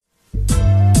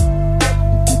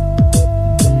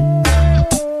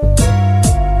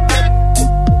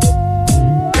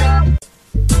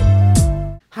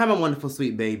wonderful,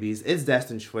 sweet babies. It's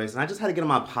Destined Choice, and I just had to get on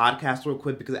my podcast real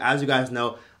quick because, as you guys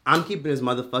know, I'm keeping this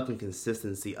motherfucking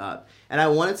consistency up. And I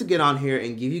wanted to get on here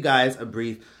and give you guys a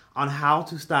brief on how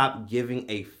to stop giving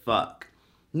a fuck.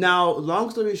 Now,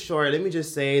 long story short, let me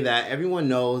just say that everyone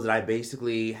knows that I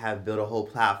basically have built a whole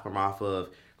platform off of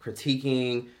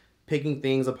critiquing, picking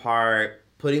things apart,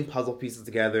 putting puzzle pieces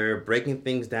together, breaking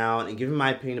things down, and giving my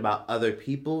opinion about other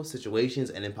people, situations,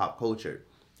 and in pop culture.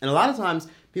 And a lot of times,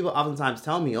 people oftentimes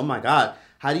tell me, oh my God,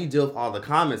 how do you deal with all the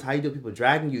comments? How do you deal with people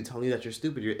dragging you, telling you that you're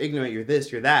stupid, you're ignorant, you're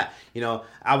this, you're that? You know,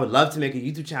 I would love to make a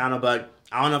YouTube channel, but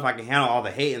I don't know if I can handle all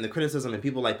the hate and the criticism and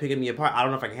people like picking me apart. I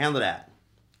don't know if I can handle that.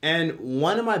 And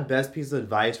one of my best pieces of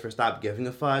advice for stop giving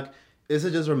a fuck is to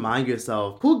just remind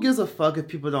yourself, who gives a fuck if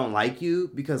people don't like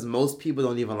you? Because most people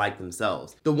don't even like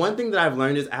themselves. The one thing that I've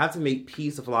learned is I have to make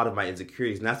peace with a lot of my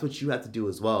insecurities, and that's what you have to do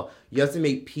as well. You have to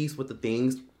make peace with the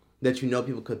things that you know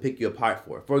people could pick you apart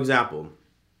for. For example,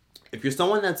 if you're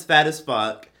someone that's fat as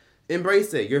fuck,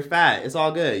 embrace it. You're fat. It's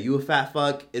all good. You a fat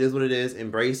fuck. It is what it is.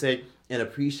 Embrace it and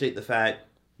appreciate the fact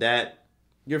that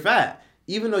you're fat.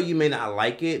 Even though you may not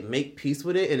like it, make peace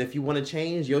with it. And if you want to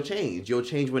change, you'll change. You'll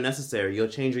change when necessary. You'll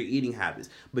change your eating habits.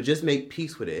 But just make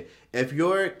peace with it. If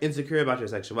you're insecure about your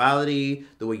sexuality,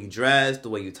 the way you dress, the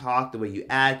way you talk, the way you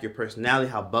act, your personality,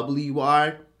 how bubbly you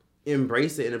are,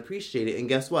 embrace it and appreciate it. And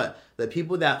guess what? The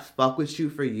people that fuck with you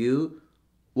for you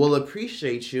will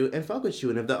appreciate you and fuck with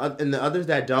you. And the others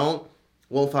that don't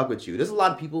won't fuck with you. There's a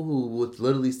lot of people who would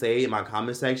literally say in my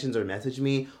comment sections or message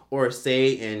me or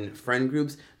say in friend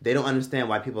groups, they don't understand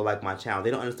why people like my channel.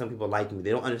 They don't understand people like me.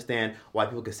 They don't understand why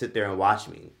people can sit there and watch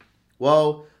me.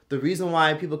 Well, the reason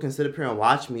why people can sit up here and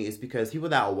watch me is because people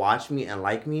that watch me and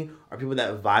like me are people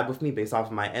that vibe with me based off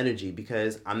of my energy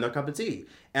because I'm their cup of tea.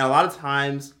 And a lot of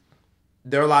times,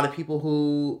 there are a lot of people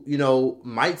who, you know,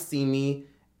 might see me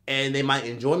and they might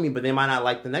enjoy me, but they might not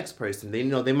like the next person.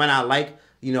 They might not like,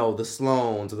 you know, the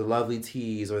Sloans or the Lovely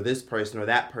T's or this person or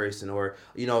that person or,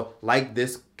 you know, like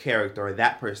this character or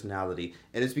that personality.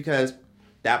 And it's because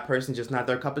that person's just not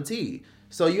their cup of tea.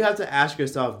 So you have to ask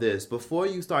yourself this. Before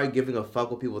you start giving a fuck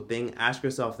what people think, ask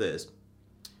yourself this.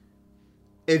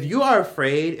 If you are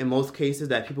afraid in most cases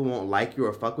that people won't like you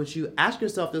or fuck with you, ask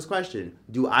yourself this question.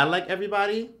 Do I like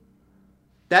everybody?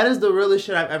 That is the realest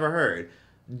shit I've ever heard.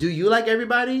 Do you like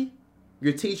everybody?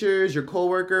 Your teachers, your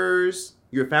coworkers,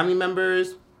 your family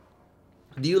members?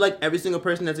 Do you like every single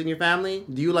person that's in your family?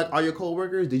 Do you like all your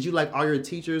coworkers? Did you like all your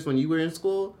teachers when you were in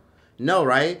school? No,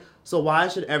 right? So why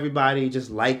should everybody just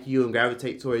like you and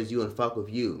gravitate towards you and fuck with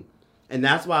you? And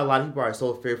that's why a lot of people are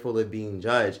so fearful of being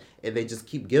judged and they just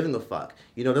keep giving a fuck.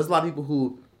 You know, there's a lot of people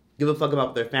who give a fuck about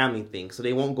what their family thinks, so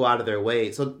they won't go out of their way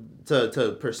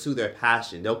to pursue their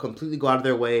passion. They'll completely go out of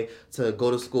their way to go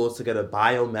to school to get a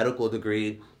biomedical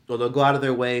degree, or they'll go out of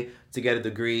their way to get a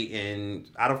degree in,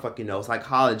 I don't fucking know,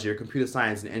 psychology or computer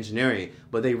science and engineering,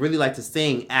 but they really like to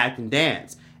sing, act, and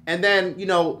dance. And then, you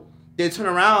know, they turn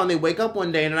around, they wake up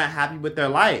one day and they're not happy with their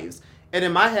lives. And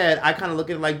in my head, I kind of look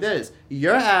at it like this.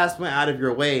 Your ass went out of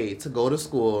your way to go to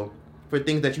school for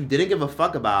things that you didn't give a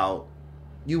fuck about.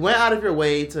 You went out of your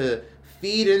way to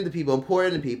feed into people and pour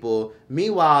into people.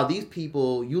 Meanwhile, these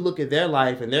people, you look at their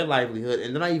life and their livelihood,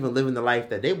 and they're not even living the life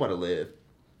that they want to live.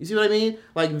 You see what I mean?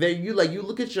 You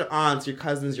look at your aunts, your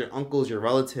cousins, your uncles, your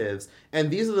relatives,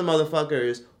 and these are the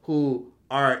motherfuckers who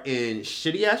are in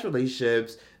shitty ass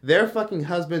relationships. Their fucking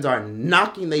husbands are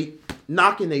knocking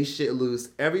they shit loose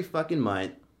every fucking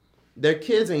month. Their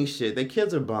kids ain't shit. Their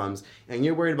kids are bums, and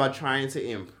you're worried about trying to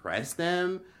impress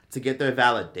them to get their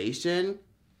validation.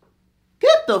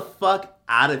 Get the fuck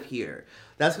out of here.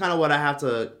 That's kind of what I have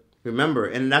to remember.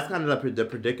 And that's kind of the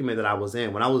predicament that I was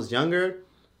in. When I was younger,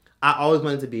 I always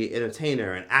wanted to be an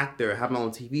entertainer, an actor, have my own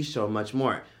TV show, much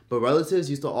more. But relatives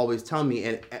used to always tell me,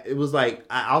 and it was like,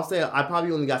 I'll say I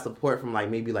probably only got support from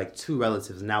maybe 2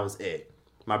 relatives, and that was it.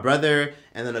 My brother,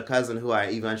 and then a cousin who I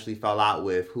eventually fell out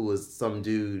with, who was some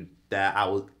dude that I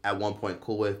was at one point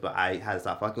cool with, but I had to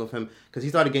stop fucking with him because he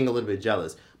started getting a little bit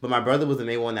jealous. But my brother was the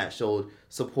main one that showed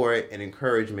support and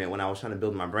encouragement when I was trying to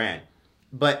build my brand.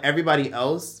 But everybody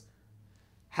else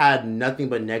had nothing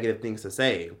but negative things to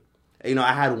say. You know,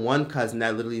 I had one cousin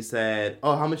that literally said,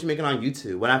 "Oh, how much you making on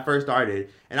YouTube?" When I first started,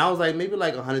 and I was like, maybe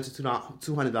 $100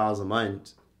 to $200 a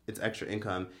month. It's extra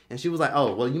income, and she was like,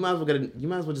 "Oh, well, you might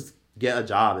as well just get a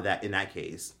job in that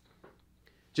case."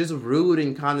 Just rude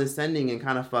and condescending and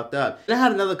kind of fucked up. And I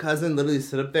had another cousin literally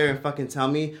sit up there and fucking tell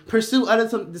me, pursue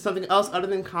something else other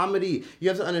than comedy. You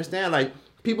have to understand,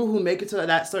 people who make it to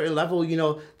that certain level, you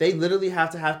know, they literally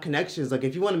have to have connections.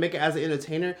 If you want to make it as an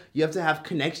entertainer, you have to have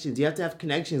connections.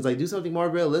 Do something more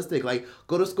realistic.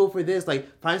 Go to school for this.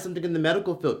 Find something in the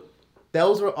medical field.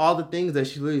 those were all the things that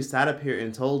she literally sat up here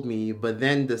and told me. But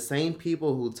then the same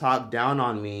people who talked down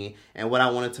on me and what I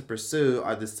wanted to pursue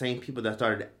are the same people that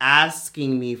started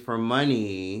asking me for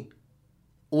money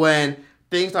when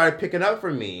things started picking up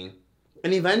for me.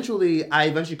 And I eventually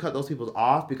cut those people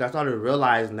off because I started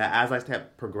realizing that as I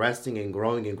kept progressing and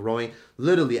growing,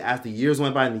 literally as the years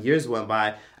went by,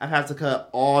 I've had to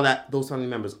cut those family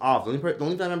members off. The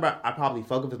only family member I probably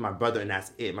fuck with is my brother, and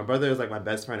that's it. My brother is like my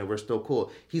best friend, and we're still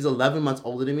cool. He's 11 months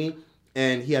older than me,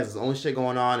 and he has his own shit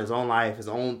going on, his own life, his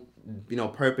own,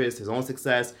 purpose, his own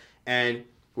success, and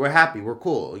we're happy, we're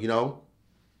cool,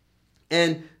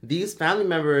 And these family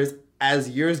members, as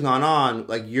years gone on,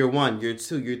 like year 1, year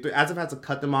 2, year 3, as I've had to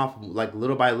cut them off like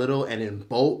little by little and in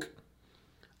bulk,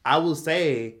 I will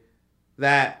say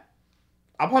that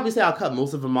I'll cut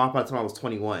most of them off by the time I was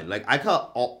 21. Like I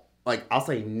cut I'll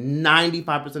say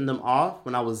 95% of them off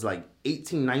when I was like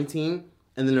 18, 19,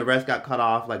 and then the rest got cut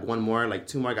off, like 2 more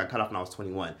got cut off when I was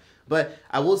 21. But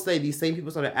I will say these same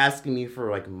people started asking me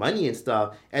for like money and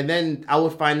stuff. And then I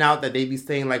would find out that they'd be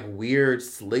saying like weird,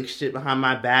 slick shit behind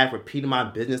my back, repeating my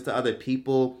business to other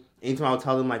people. Anytime I would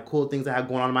tell them like cool things I had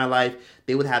going on in my life,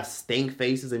 they would have stank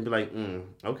faces and be like,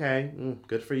 okay,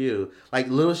 good for you. Like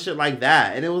little shit like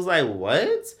that. And it was like,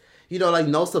 what? Like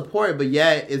no support. But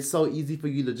yet it's so easy for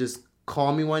you to just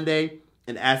call me one day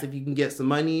and ask if you can get some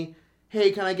money.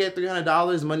 Hey, can I get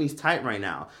 $300? Money's tight right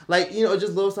now. Like,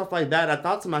 just little stuff like that. I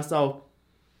thought to myself,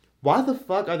 why the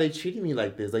fuck are they treating me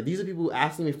like this? Like, these are people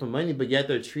asking me for money, but yet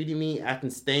they're treating me, acting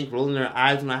stank, rolling their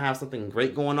eyes when I have something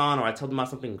great going on, or I tell them about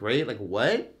something great. Like,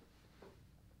 what?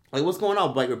 Like, what's going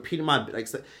on? Like, repeating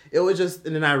it was just,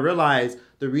 and then I realized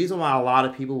the reason why a lot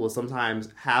of people will sometimes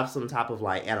have some type of,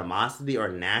 like, animosity or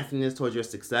nastiness towards your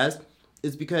success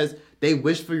is because they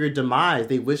wish for your demise.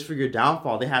 They wish for your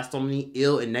downfall. They have so many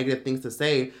ill and negative things to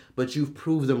say, but you've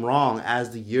proved them wrong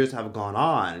as the years have gone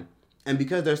on. And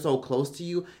because they're so close to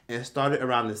you and started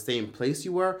around the same place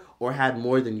you were or had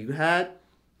more than you had,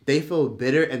 they feel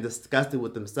bitter and disgusted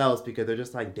with themselves because they're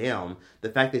just like, damn, the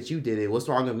fact that you did it, what's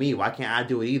wrong with me? Why can't I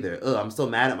do it either? I'm so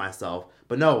mad at myself.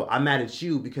 But no, I'm mad at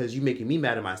you because you're making me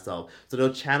mad at myself. So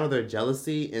they'll channel their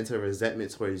jealousy into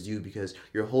resentment towards you because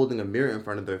you're holding a mirror in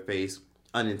front of their face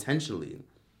unintentionally.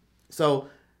 So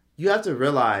you have to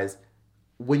realize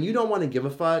when you don't want to give a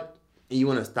fuck and you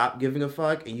want to stop giving a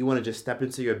fuck and you want to just step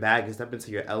into your bag and step into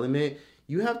your element,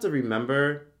 you have to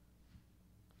remember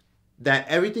that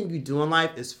everything you do in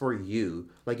life is for you.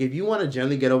 Like if you want to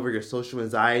generally get over your social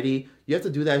anxiety, you have to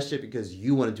do that shit because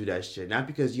you want to do that shit, not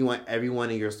because you want everyone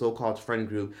in your so-called friend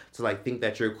group to like think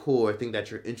that you're cool or think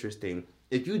that you're interesting.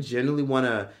 If you genuinely want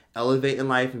to elevate in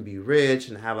life and be rich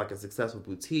and have like a successful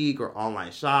boutique or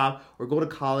online shop or go to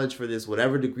college for this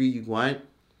whatever degree you want,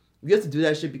 you have to do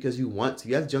that shit because you want to.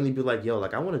 You have to genuinely be like, yo,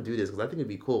 like I want to do this because I think it'd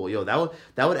be cool. Yo,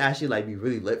 that would actually like be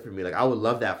really lit for me. Like I would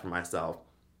love that for myself.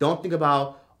 Don't think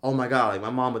about, oh my God, like my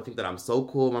mom would think that I'm so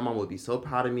cool. My mom would be so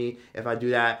proud of me if I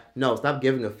do that. No, stop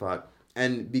giving a fuck.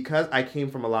 And because I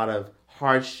came from a lot of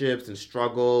hardships and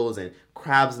struggles and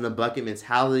crabs in the bucket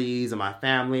mentalities in my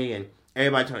family and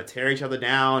everybody trying to tear each other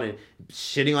down and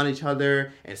shitting on each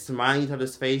other and smiling each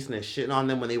other's face and then shitting on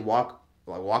them when they walk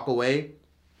away.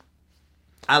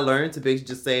 I learned to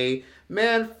basically just say,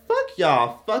 man, fuck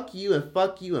y'all, fuck you and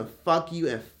fuck you and fuck you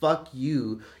and fuck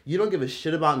you. You don't give a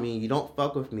shit about me. You don't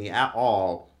fuck with me at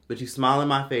all. But you smile in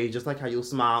my face just like how you'll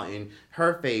smile in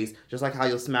her face, just like how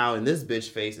you'll smile in this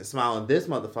bitch face and smile in this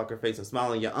motherfucker face and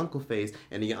smile in your uncle face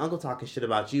and then your uncle talking shit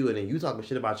about you and then you talking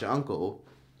shit about your uncle.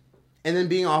 And then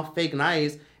being all fake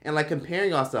nice and like comparing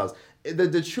yourselves.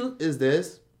 The truth is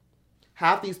this.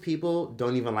 Half these people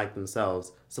don't even like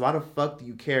themselves. So why the fuck do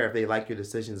you care if they like your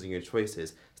decisions and your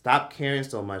choices? Stop caring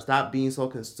so much. Stop being so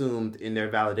consumed in their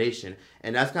validation.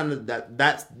 And that's kind of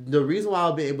that's the reason why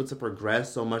I've been able to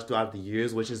progress so much throughout the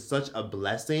years, which is such a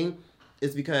blessing,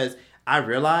 is because I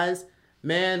realized,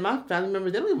 man, my family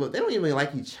members, they don't even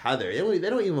like each other. They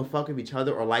don't even fuck with each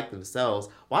other or like themselves.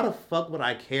 Why the fuck would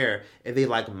I care if they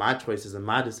like my choices and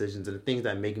my decisions and the things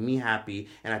that make me happy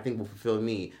and I think will fulfill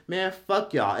me? Man,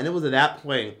 fuck y'all. And it was at that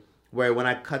point where when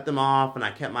I cut them off and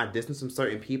I kept my distance from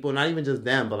certain people, not even just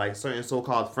them, but like certain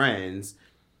so-called friends,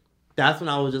 that's when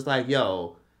I was just like,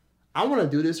 yo, I want to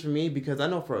do this for me because I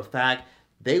know for a fact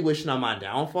they wishing on my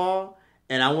downfall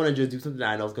and I want to just do something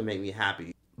that I know is going to make me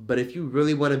happy. But if you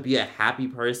really want to be a happy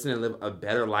person and live a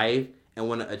better life and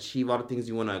want to achieve all the things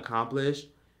you want to accomplish,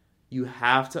 you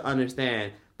have to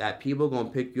understand that people are going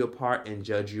to pick you apart and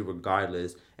judge you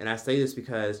regardless. And I say this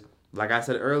because, like I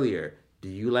said earlier, do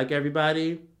you like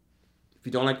everybody? If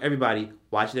you don't like everybody,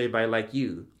 why should everybody like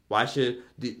you?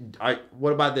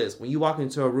 What about this? When you walk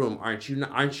into a room, aren't you not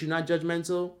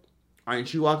judgmental?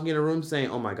 Aren't you walking in a room saying,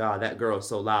 oh my God, that girl is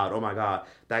so loud. Oh my God,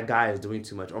 that guy is doing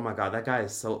too much. Oh my God, that guy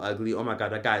is so ugly. Oh my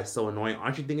God, that guy is so annoying.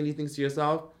 Aren't you thinking these things to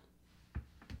yourself?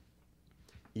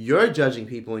 You're judging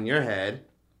people in your head.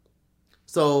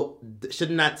 So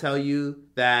shouldn't that tell you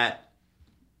that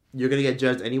you're going to get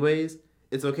judged anyways?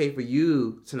 It's okay for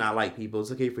you to not like people.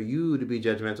 It's okay for you to be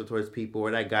judgmental towards people,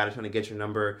 or that guy that's trying to get your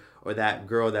number, or that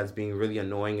girl that's being really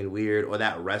annoying and weird, or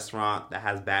that restaurant that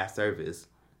has bad service.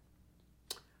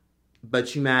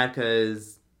 But you mad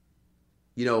because,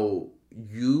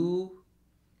 you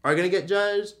are going to get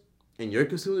judged and you're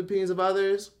consuming opinions of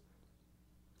others?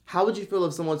 How would you feel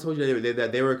if someone told you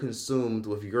that they were consumed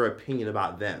with your opinion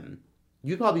about them?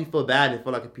 You'd probably feel bad and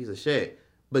feel like a piece of shit.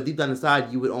 But deep down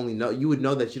inside, you would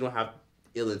know that you don't have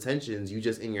ill intentions. You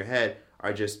just in your head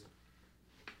are just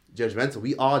judgmental.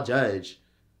 We all judge.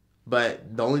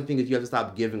 But the only thing is you have to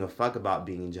stop giving a fuck about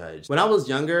being judged. When I was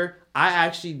younger, I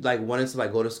actually wanted to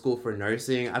go to school for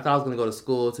nursing. I thought I was going to go to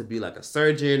school to be a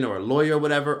surgeon or a lawyer or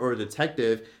whatever, or a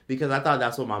detective, because I thought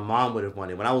that's what my mom would have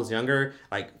wanted. When I was younger,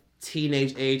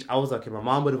 teenage age, I was like, okay, my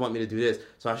mom would have wanted me to do this,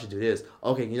 so I should do this.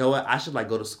 Okay, you know what? I should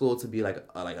go to school to be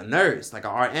a nurse, like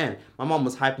an RN. My mom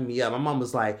was hyping me up. My mom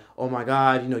was like, oh my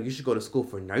God, you should go to school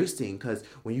for nursing, because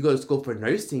when you go to school for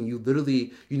nursing, you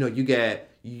literally,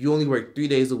 you only work 3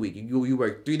 days a week. You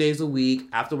work 3 days a week.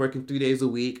 After working 3 days a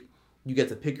week, you get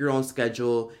to pick your own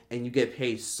schedule, and you get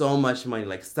paid so much money,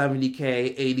 like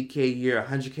 $70K, $80K a year,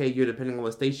 $100K a year, depending on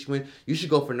what state you in. You should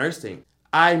go for nursing.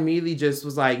 I immediately just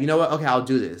was like, you know what? Okay, I'll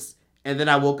do this. And then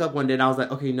I woke up one day and I was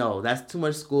like, okay, no, that's too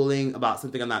much schooling about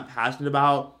something I'm not passionate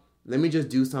about. Let me just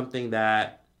do something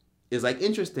that is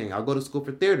interesting. I'll go to school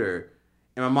for theater.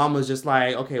 And my mom was just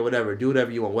like, okay, whatever, do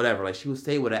whatever you want, whatever. She would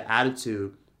say with an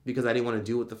attitude because I didn't want to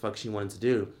do what the fuck she wanted to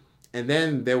do. And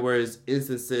then there was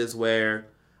instances where,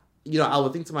 I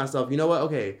would think to myself, you know what?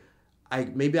 Okay,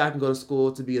 maybe I can go to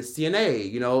school to be a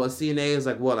CNA. A CNA is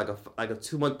like a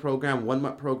 2-month program,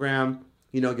 1-month program.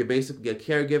 You're basically a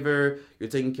caregiver. You're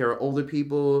taking care of older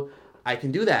people. I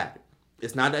can do that.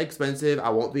 It's not that expensive. I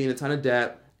won't be in a ton of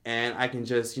debt. And I can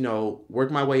just, work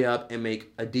my way up and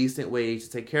make a decent wage to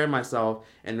take care of myself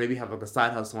and maybe have a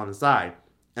side hustle on the side.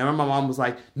 And my mom was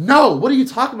like, no, what are you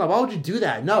talking about? Why would you do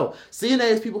that? No.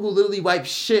 CNA is people who literally wipe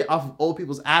shit off of old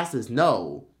people's asses.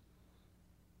 No.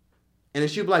 And then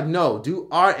she'd be like, no, do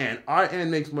RN. RN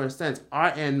makes more sense.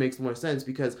 RN makes more sense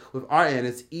because with RN,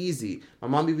 it's easy. My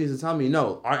mom even used to tell me,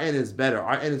 no, RN is better.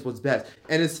 RN is what's best.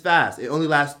 And it's fast. It only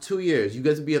lasts 2 years. You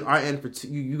get to be an RN for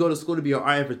you go to school to be an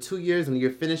RN for 2 years and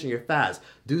you're finished and you're fast.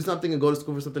 Do something and go to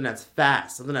school for something that's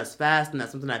fast. Something that's fast and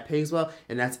that's something that pays well,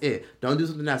 and that's it. Don't do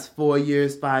something that's 4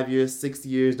 years, 5 years, 6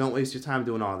 years. Don't waste your time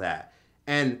doing all that.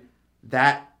 And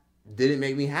that didn't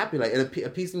make me happy. A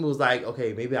piece of me was like,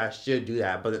 okay, maybe I should do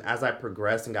that. But then as I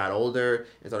progressed and got older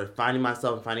and started finding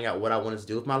myself and finding out what I wanted to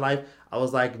do with my life, I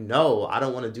was like, no, I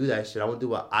don't want to do that shit. I want to do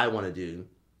what I want to do.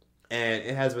 And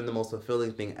it has been the most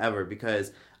fulfilling thing ever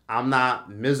because I'm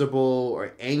not miserable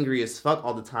or angry as fuck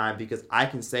all the time because I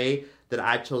can say that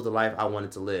I chose the life I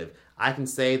wanted to live. I can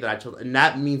say that I chose, and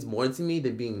that means more to me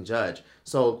than being judged.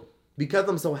 So because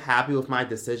I'm so happy with my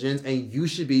decisions, and you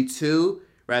should be too,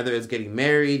 whether it's getting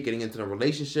married, getting into a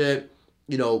relationship,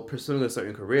 pursuing a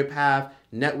certain career path,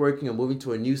 networking, or moving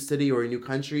to a new city or a new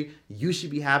country, you should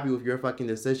be happy with your fucking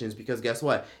decisions because guess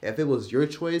what? If it was your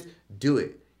choice, do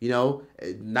it.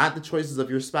 Not the choices of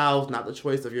your spouse, not the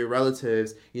choice of your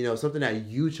relatives, something that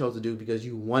you chose to do because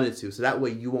you wanted to. So that way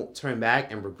you won't turn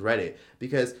back and regret it.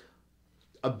 Because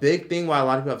a big thing why a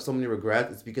lot of people have so many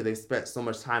regrets is because they spent so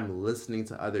much time listening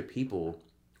to other people,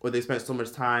 or they spent so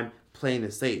much time playing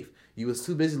it safe. You was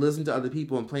too busy listening to other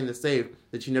people and playing it safe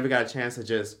that you never got a chance to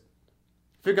just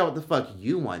figure out what the fuck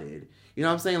you wanted. You know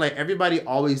what I'm saying? Everybody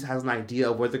always has an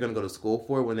idea of what they're going to go to school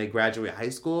for when they graduate high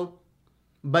school.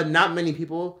 But not many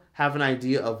people have an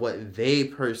idea of what they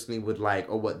personally would like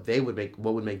or what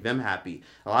would make them happy.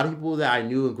 A lot of people that I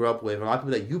knew and grew up with, a lot of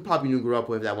people that you probably knew and grew up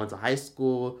with that went to high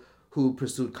school, who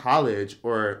pursued college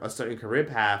or a certain career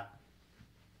path,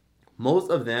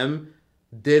 most of them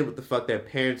did what the fuck their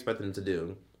parents expected them to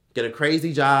do. Get a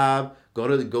crazy job, go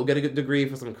get a good degree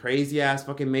for some crazy ass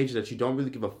fucking major that you don't really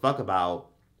give a fuck about,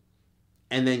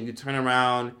 and then you turn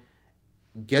around,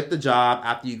 get the job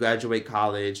after you graduate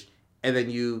college, and then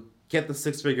you get the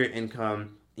 6-figure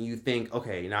income, and you think,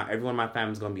 okay, now everyone in my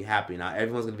family is going to be happy. Now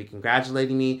everyone's going to be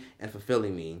congratulating me and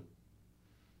fulfilling me.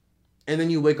 And then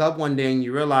you wake up one day and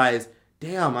you realize,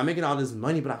 damn, I'm making all this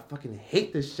money, but I fucking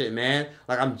hate this shit, man.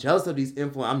 I'm jealous of these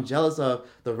influencers. I'm jealous of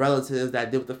the relatives that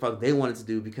did what the fuck they wanted to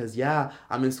do because, yeah,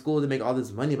 I'm in school to make all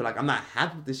this money, but, I'm not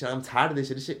happy with this shit. I'm tired of this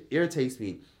shit. This shit irritates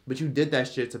me. But you did that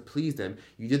shit to please them.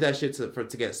 You did that shit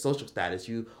to get social status.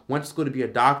 You went to school to be a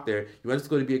doctor. You went to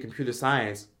school to be a computer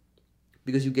science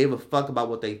because you gave a fuck about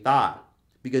what they thought.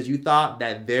 Because you thought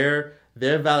that their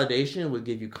validation would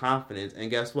give you confidence.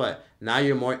 And guess what? Now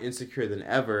you're more insecure than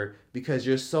ever because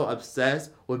you're so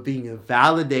obsessed with being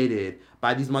validated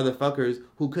by these motherfuckers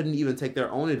who couldn't even take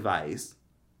their own advice.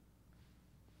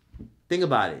 Think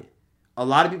about it. A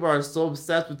lot of people are so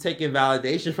obsessed with taking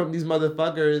validation from these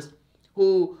motherfuckers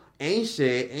who ain't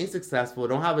shit, ain't successful,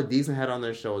 don't have a decent head on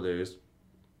their shoulders.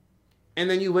 And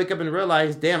then you wake up and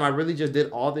realize, damn, I really just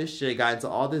did all this shit, got into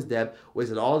all this debt,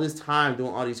 wasted all this time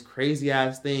doing all these crazy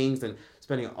ass things and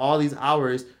spending all these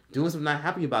hours doing something I'm not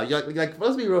happy about. Like,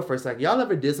 let's be real for a second. Y'all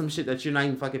ever did some shit that you're not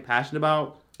even fucking passionate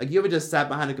about? Like, you ever just sat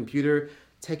behind a computer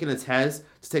taking a test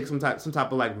to take some type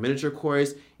of like miniature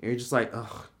course, and you're just like,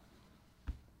 ugh,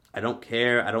 I don't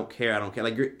care.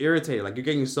 Like, you're irritated. Like, you're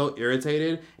getting so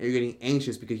irritated and you're getting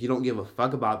anxious because you don't give a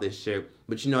fuck about this shit.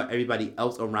 But you know everybody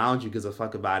else around you gives a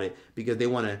fuck about it because they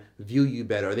want to view you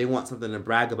better or they want something to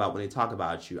brag about when they talk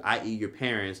about you, i.e. your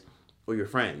parents or your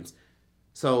friends.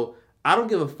 So I don't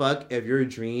give a fuck if your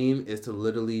dream is to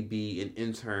literally be an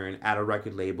intern at a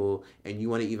record label and you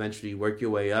want to eventually work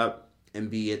your way up and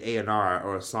be an A&R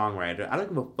or a songwriter. I don't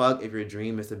give a fuck if your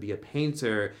dream is to be a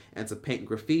painter and to paint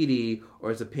graffiti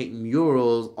or to paint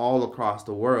murals all across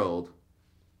the world.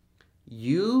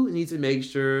 You need to make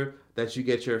sure that you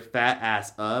get your fat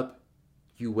ass up,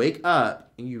 you wake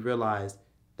up, and you realize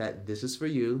that this is for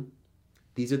you.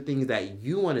 These are things that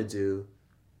you want to do,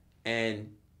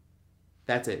 and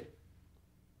that's it.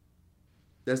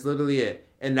 That's literally it.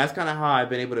 And that's kind of how I've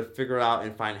been able to figure out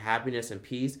and find happiness and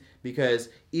peace, because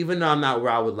even though I'm not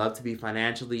where I would love to be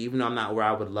financially, even though I'm not where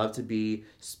I would love to be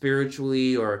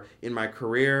spiritually or in my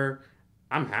career,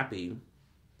 I'm happy.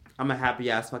 I'm a happy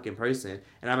ass fucking person.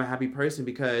 And I'm a happy person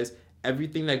because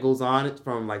everything that goes on,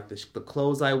 from like the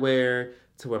clothes I wear,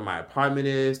 to where my apartment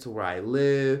is, to where I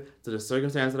live, to the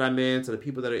circumstance that I'm in, to the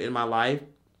people that are in my life,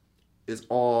 is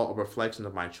all a reflection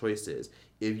of my choices.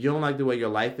 If you don't like the way your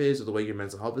life is or the way your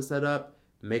mental health is set up,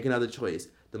 make another choice.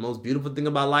 The most beautiful thing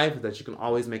about life is that you can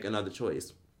always make another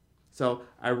choice. So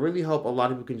I really hope a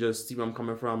lot of you can just see where I'm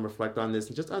coming from, reflect on this,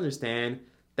 and just understand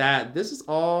that this is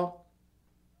all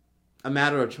a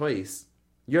matter of choice.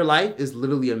 Your life is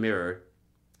literally a mirror.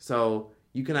 So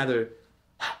you can either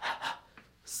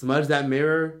smudge that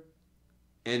mirror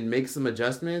and make some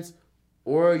adjustments,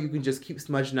 or you can just keep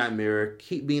smudging that mirror,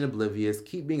 keep being oblivious,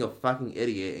 keep being a fucking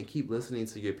idiot, and keep listening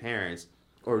to your parents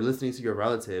or listening to your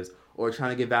relatives or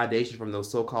trying to get validation from those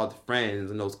so-called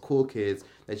friends and those cool kids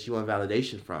that you want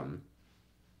validation from.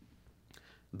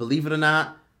 Believe it or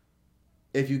not,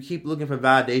 if you keep looking for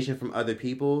validation from other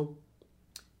people,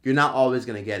 you're not always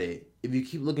going to get it. If you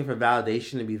keep looking for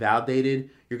validation and be validated,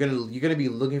 you're gonna be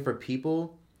looking for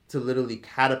people to literally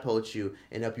catapult you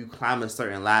and help you climb a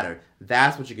certain ladder.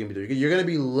 That's what you're going to be doing. You're going to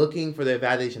be looking for their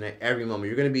validation at every moment.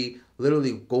 You're going to be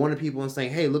literally going to people and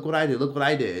saying, hey, look what I did. Look what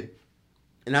I did.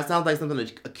 And that sounds like something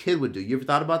a kid would do. You ever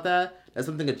thought about that? That's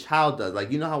something a child does. Like,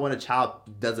 you know how when a child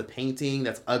does a painting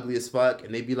that's ugly as fuck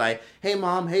and they'd be like, hey,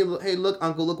 mom, hey, look,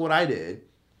 uncle, look what I did.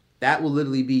 That will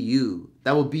literally be you.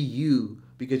 That will be you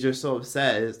because you're so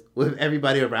obsessed with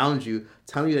everybody around you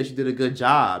telling you that you did a good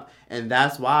job. And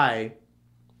that's why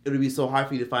it'll be so hard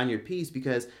for you to find your peace,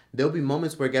 because there'll be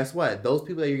moments where, guess what? Those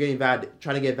people that you're getting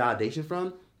trying to get validation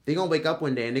from, they're going to wake up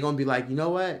one day and they're going to be like, you know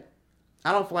what?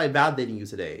 I don't feel like validating you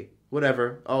today.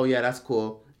 Whatever. Oh, yeah, that's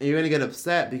cool. And you're going to get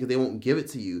upset because they won't give it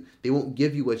to you. They won't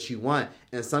give you what you want.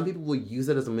 And some people will use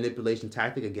it as a manipulation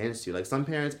tactic against you. Like, some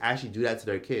parents actually do that to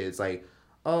their kids. Like,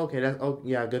 oh, okay,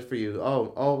 yeah, good for you.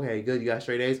 Oh, okay, good. You got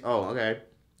straight A's? Oh, okay.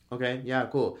 Okay, yeah,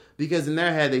 cool. Because in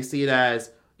their head, they see it as,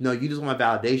 no, you just want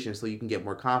validation so you can get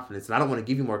more confidence. And I don't want to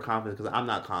give you more confidence because I'm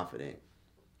not confident.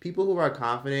 People who are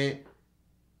confident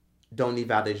don't need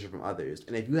validation from others.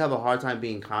 And if you have a hard time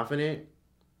being confident,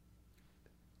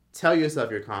 tell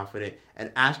yourself you're confident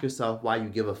and ask yourself why you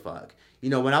give a fuck. You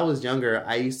know, when I was younger,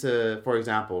 I used to, for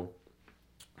example,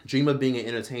 dream of being an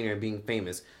entertainer and being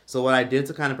famous. So what I did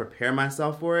to kind of prepare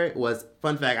myself for it was,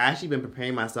 fun fact, I actually been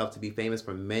preparing myself to be famous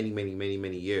for many, many, many,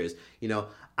 many years. You know,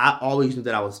 I always knew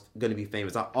that I was going to be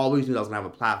famous. I always knew that I was going to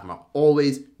have a platform. I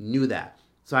always knew that.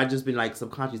 So I just been like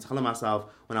subconsciously telling myself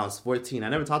when I was 14, I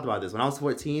never talked about this. When I was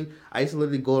 14, I used to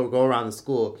literally go around the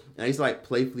school and I used to like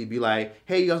playfully be like,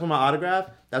 hey, you guys want my autograph?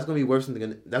 That's going to be worse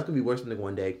than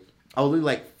one day. I would literally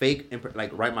like fake and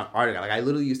like write my autograph. Like I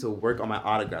literally used to work on my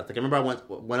autographs. Like I remember I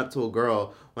went up to a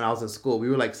girl when I was in school. We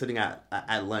were like sitting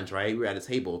at lunch, right? We were at a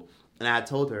table. And I had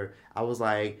told her, I was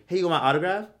like, hey, you want my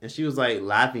autograph? And she was like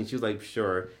laughing. She was like,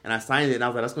 sure. And I signed it, and I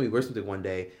was like, that's going to be worth something one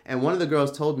day. And one of the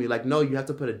girls told me, like, no, you have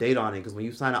to put a date on it, because when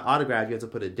you sign an autograph, you have to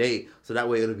put a date, so that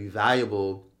way it'll be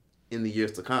valuable in the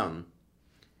years to come.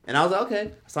 And I was like,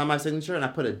 okay. I signed my signature, and I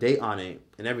put a date on it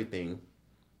and everything.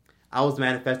 I was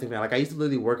manifesting, man. Like, I used to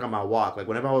literally work on my walk. Like,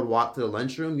 whenever I would walk to the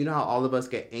lunchroom, you know how all of us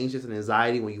get anxious and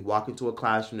anxiety when you walk into a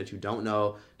classroom that you don't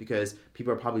know because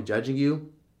people are probably judging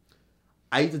you?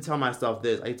 I used to tell myself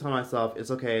this. I used to tell myself,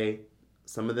 it's okay.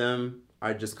 Some of them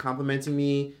are just complimenting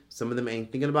me. Some of them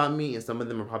ain't thinking about me. And some of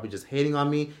them are probably just hating on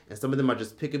me. And some of them are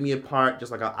just picking me apart,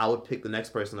 just like I would pick the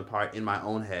next person apart in my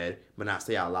own head, but not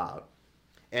say out loud.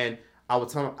 And I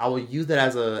would use that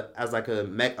as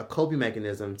a coping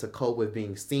mechanism to cope with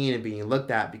being seen and being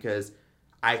looked at, because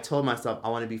I told myself I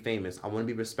want to be famous. I want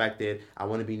to be respected. I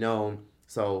want to be known.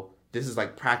 So this is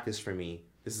like practice for me.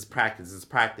 This is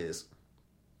practice.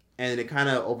 And it kind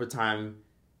of, over time,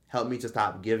 helped me to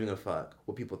stop giving a fuck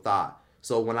what people thought.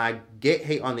 So when I get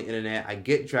hate on the internet, I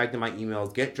get dragged in my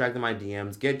emails, get dragged in my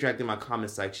DMs, get dragged in my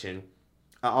comment section,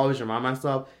 I always remind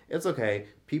myself, it's okay.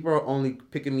 People are only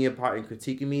picking me apart and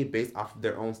critiquing me based off of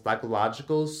their own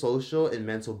psychological, social, and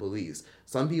mental beliefs.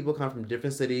 Some people come from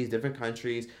different cities, different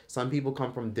countries. Some people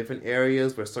come from different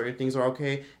areas where certain things are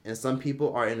okay. And some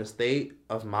people are in a state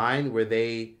of mind where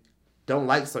they don't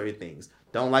like certain things.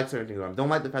 Don't like the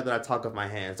fact that I talk of my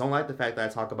hands. Don't like the fact that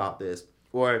I talk about this.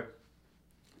 Or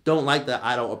don't like that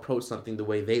I don't approach something the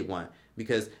way they want.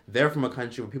 Because they're from a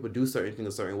country where people do certain things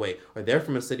a certain way. Or they're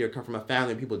from a city or come from a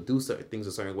family where people do certain things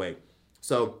a certain way.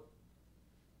 So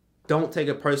don't take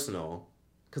it personal.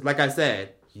 Because like I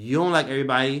said, you don't like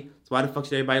everybody. So why the fuck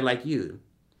should everybody like you?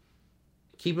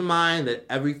 Keep in mind that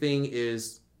everything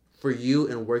is for you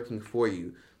and working for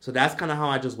you. So that's kind of how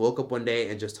I just woke up one day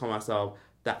and just told myself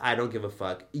that I don't give a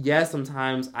fuck. Yes,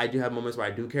 sometimes I do have moments where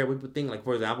I do care what people think. Like,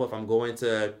 for example, if I'm going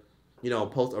to,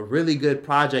 post a really good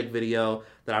project video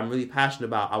that I'm really passionate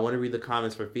about, I want to read the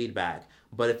comments for feedback.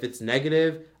 But if it's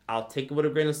negative, I'll take it with a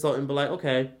grain of salt and be like,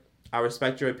 okay, I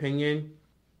respect your opinion.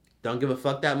 Don't give a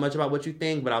fuck that much about what you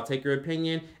think, but I'll take your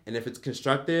opinion. And if it's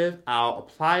constructive, I'll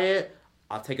apply it.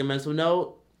 I'll take a mental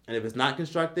note. And if it's not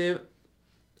constructive,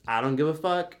 I don't give a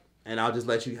fuck. And I'll just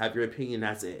let you have your opinion.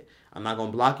 That's it. I'm not going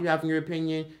to block you having your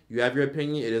opinion. You have your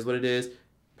opinion. It is what it is.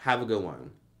 Have a good one.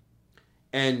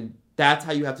 And that's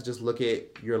how you have to just look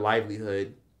at your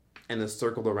livelihood and the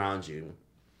circle around you.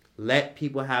 Let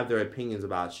people have their opinions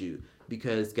about you.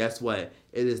 Because guess what?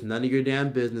 It is none of your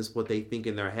damn business what they think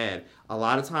in their head. A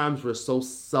lot of times we're so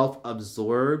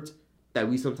self-absorbed that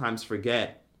we sometimes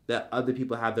forget that other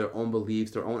people have their own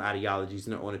beliefs, their own ideologies,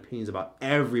 and their own opinions about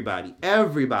everybody.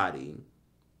 Everybody.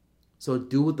 So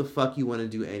do what the fuck you want to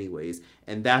do anyways.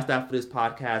 And that's that for this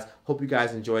podcast. Hope you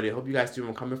guys enjoyed it. Hope you guys see where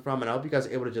I'm coming from. And I hope you guys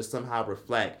are able to just somehow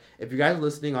reflect. If you guys are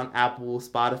listening on Apple,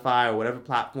 Spotify, or whatever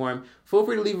platform, feel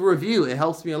free to leave a review. It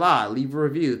helps me a lot. Leave a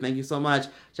review. Thank you so much.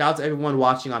 Shout out to everyone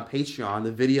watching on Patreon,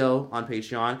 the video on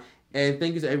Patreon. And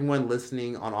thank you to everyone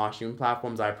listening on all streaming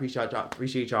platforms. I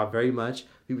appreciate y'all very much.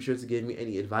 Be sure to give me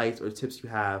any advice or tips you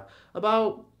have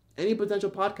about any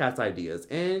potential podcast ideas.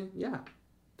 And yeah,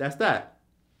 that's that.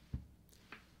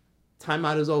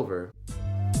 Timeout is over.